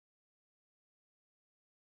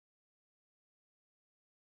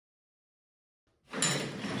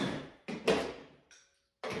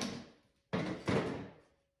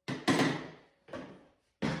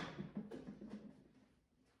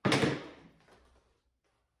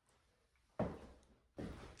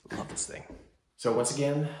this thing. So once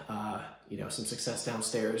again, you know, some success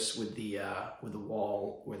downstairs with the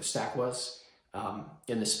wall where the stack was.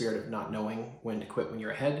 In the spirit of not knowing when to quit when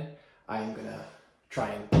you're ahead, I am gonna try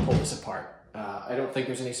and pull this apart. I don't think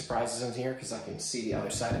there's any surprises in here because I can see the other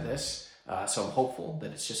side of this. So I'm hopeful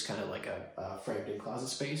that it's just kind of like a framed-in closet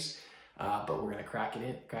space. But we're gonna crack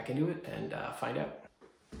into it and find out.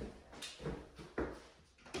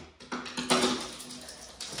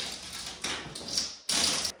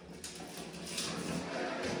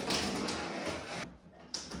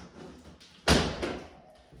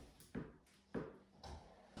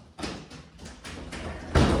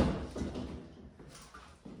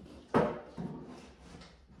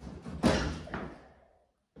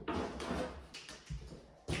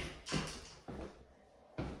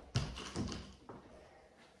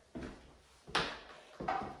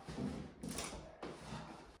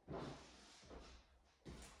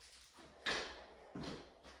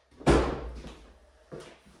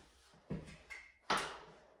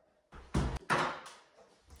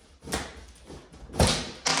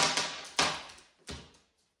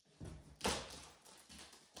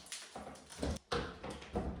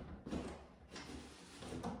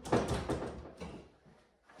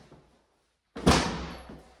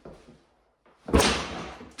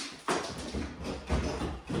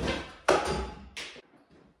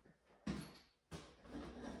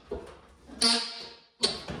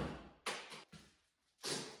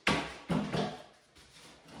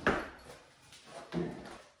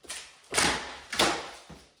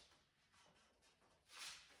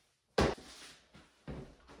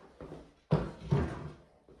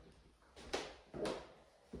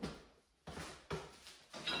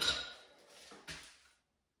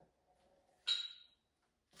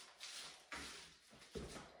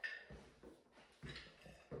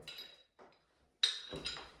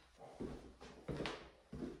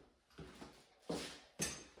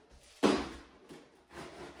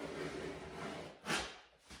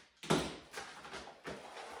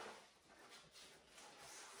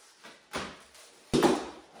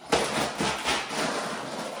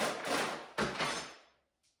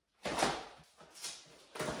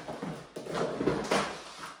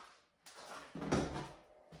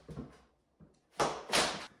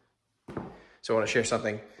 So I want to share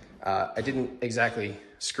something. I didn't exactly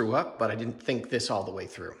screw up, but I didn't think this all the way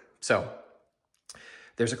through. So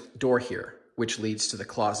there's a door here, which leads to the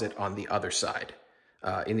closet on the other side,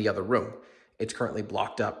 in the other room. It's currently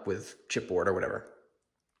blocked up with chipboard or whatever.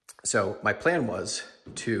 So my plan was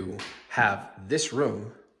to have this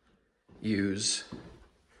room use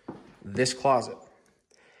this closet.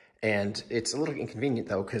 And it's a little inconvenient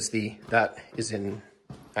though, because that is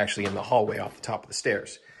actually in the hallway off the top of the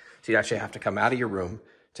stairs. So you actually have to come out of your room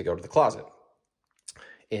to go to the closet.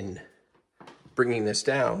 In bringing this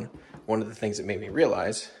down, one of the things that made me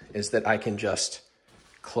realize is that I can just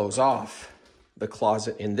close off the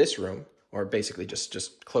closet in this room, or basically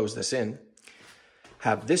just close this in,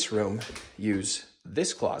 have this room use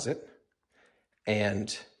this closet,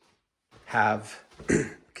 and have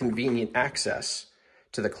convenient access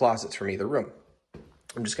to the closets from either room.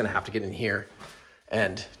 I'm just gonna have to get in here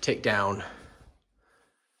and take down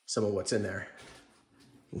some of what's in there.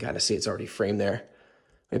 You can kind of see it's already framed there.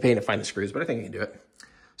 I'm paying to find the screws, but I think I can do it.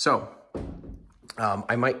 So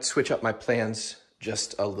I might switch up my plans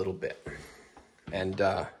just a little bit and,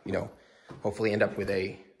 you know, hopefully end up with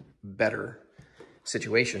a better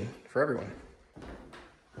situation for everyone.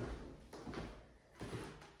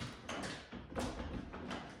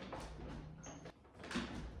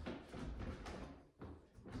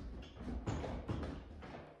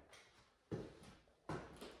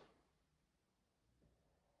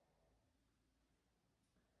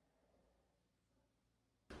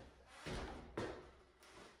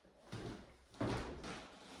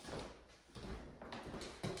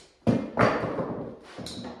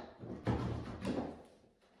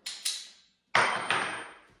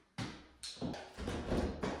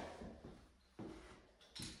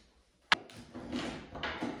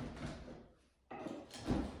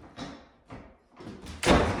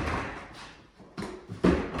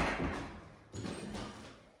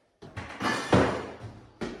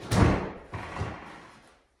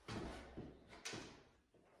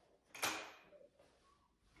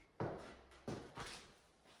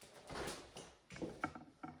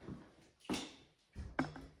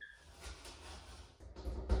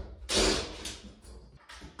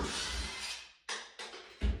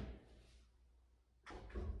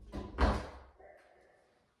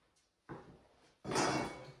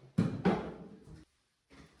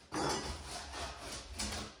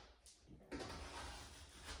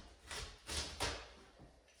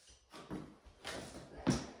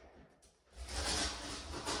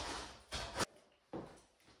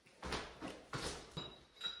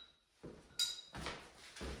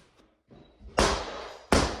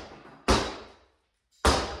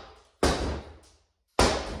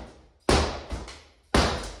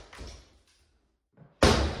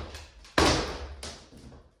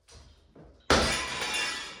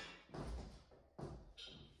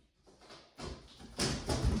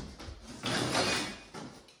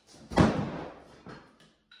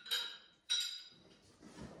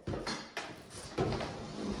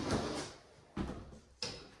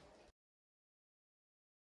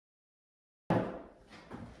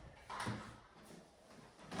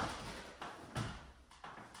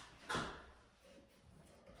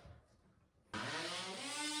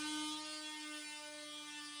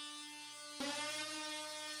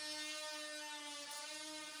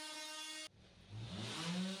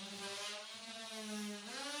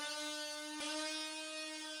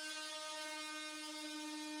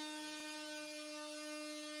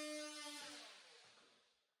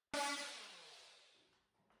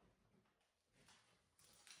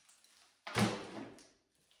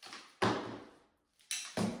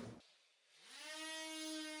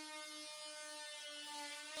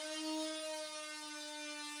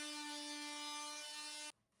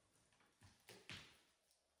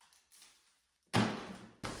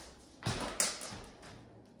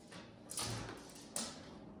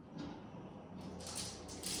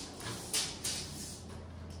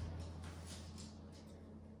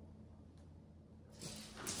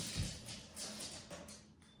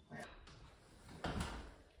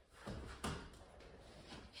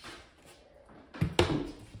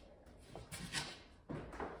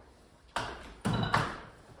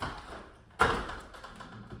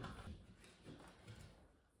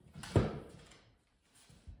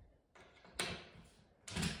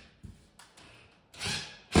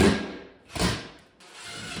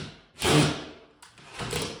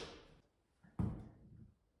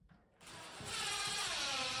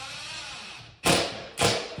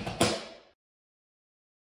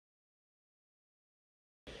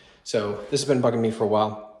 So this has been bugging me for a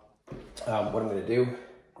while. What I'm gonna do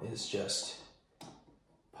is just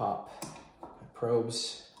pop my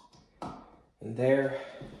probes in there,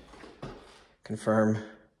 confirm,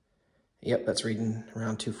 yep, that's reading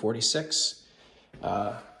around 246.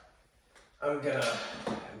 I'm gonna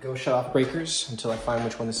go shut off breakers until I find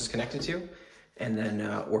which one this is connected to, and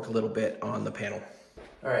then work a little bit on the panel.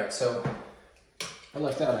 All right, so I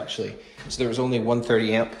left out actually. So there was only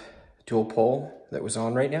 130 amp dual pole that was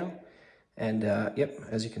on right now. And yep,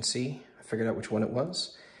 as you can see, I figured out which one it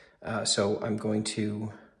was. So I'm going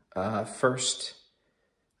to first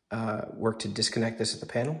work to disconnect this at the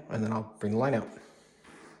panel, and then I'll bring the line out.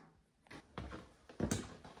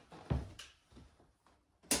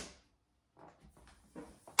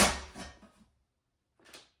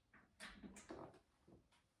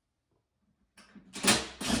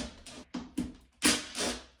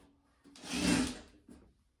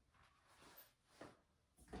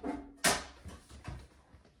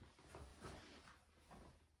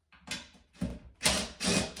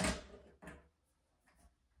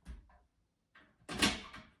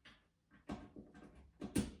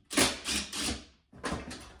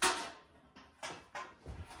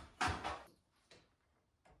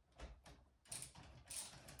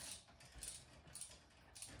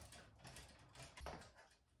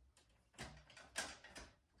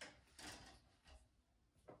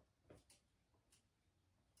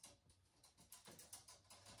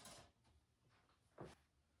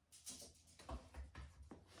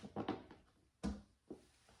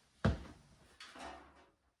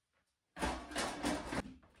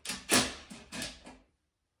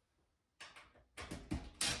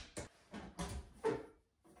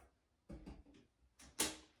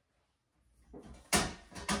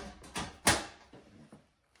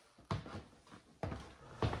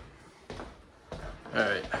 All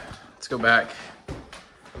right, let's go back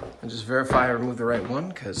and just verify I removed the right one,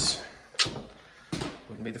 because it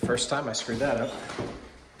wouldn't be the first time I screwed that up.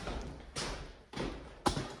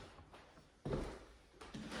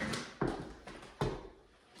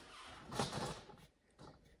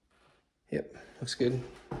 Yep, looks good.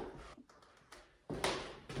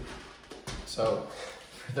 So,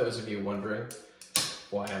 for those of you wondering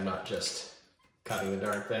why I'm not just cutting the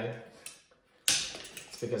darn thing,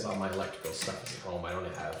 because all my electrical stuff is at home. I don't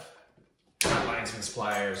have linesman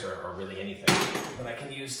pliers or really anything that I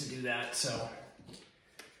can use to do that, so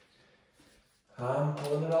I'm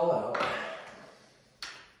pulling it all out.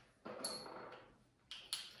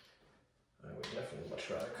 I would definitely much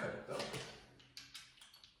rather cut it though.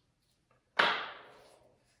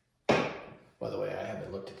 By the way, I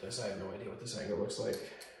haven't looked at this. I have no idea what this angle looks like.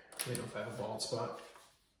 I don't know if I have a bald spot.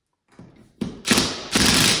 Not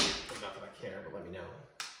that I care, but let me know.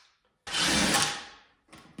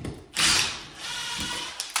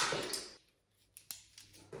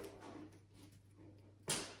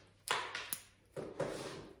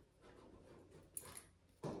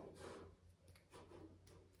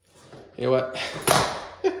 You know what?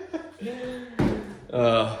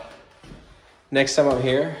 Next time I'm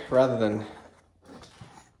here, rather than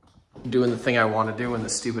doing the thing I want to do in the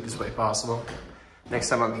stupidest way possible, next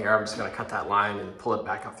time I'm here, I'm just gonna cut that line and pull it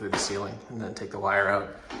back up through the ceiling, and then take the wire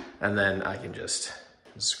out, and then I can just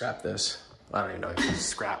scrap this. I don't even know if you can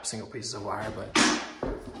scrap single pieces of wire, but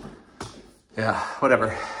yeah,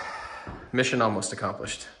 whatever. Mission almost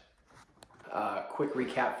accomplished. Quick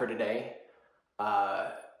recap for today.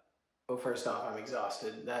 Well, first off, I'm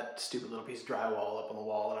exhausted. That stupid little piece of drywall up on the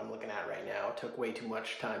wall that I'm looking at right now took way too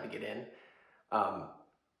much time to get in.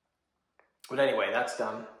 But anyway, that's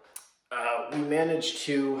done. We managed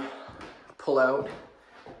to pull out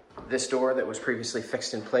this door that was previously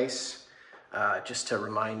fixed in place. Just to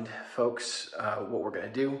remind folks, what we're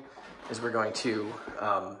going to do is we're going to,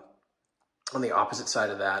 on the opposite side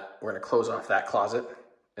of that, we're going to close off that closet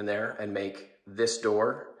in there and make this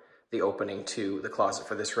door the opening to the closet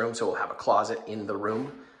for this room. So we'll have a closet in the room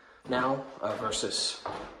now versus,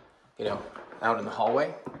 you know, out in the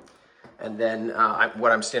hallway. And then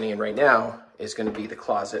what I'm standing in right now is going to be the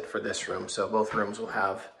closet for this room. So both rooms will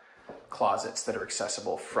have closets that are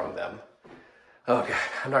accessible from them. Oh God,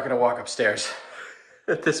 I'm not going to walk upstairs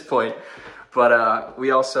at this point. But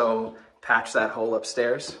we also patched that hole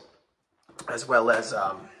upstairs, as well as,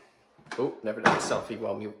 oh, never done a selfie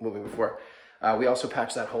while moving before. We also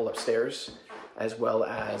patched that hole upstairs, as well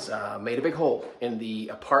as made a big hole in the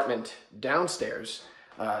apartment downstairs,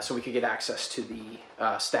 so we could get access to the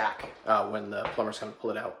stack when the plumber's come to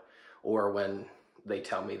pull it out, or when they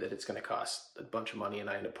tell me that it's going to cost a bunch of money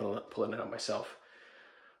and I end up pulling it out myself.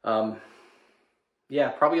 Yeah,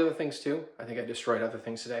 probably other things too. I think I destroyed other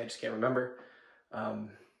things today. I just can't remember.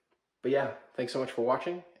 But yeah, thanks so much for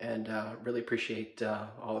watching, and really appreciate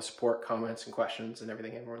all the support, comments, and questions, and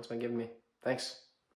everything everyone's been giving me. Thanks.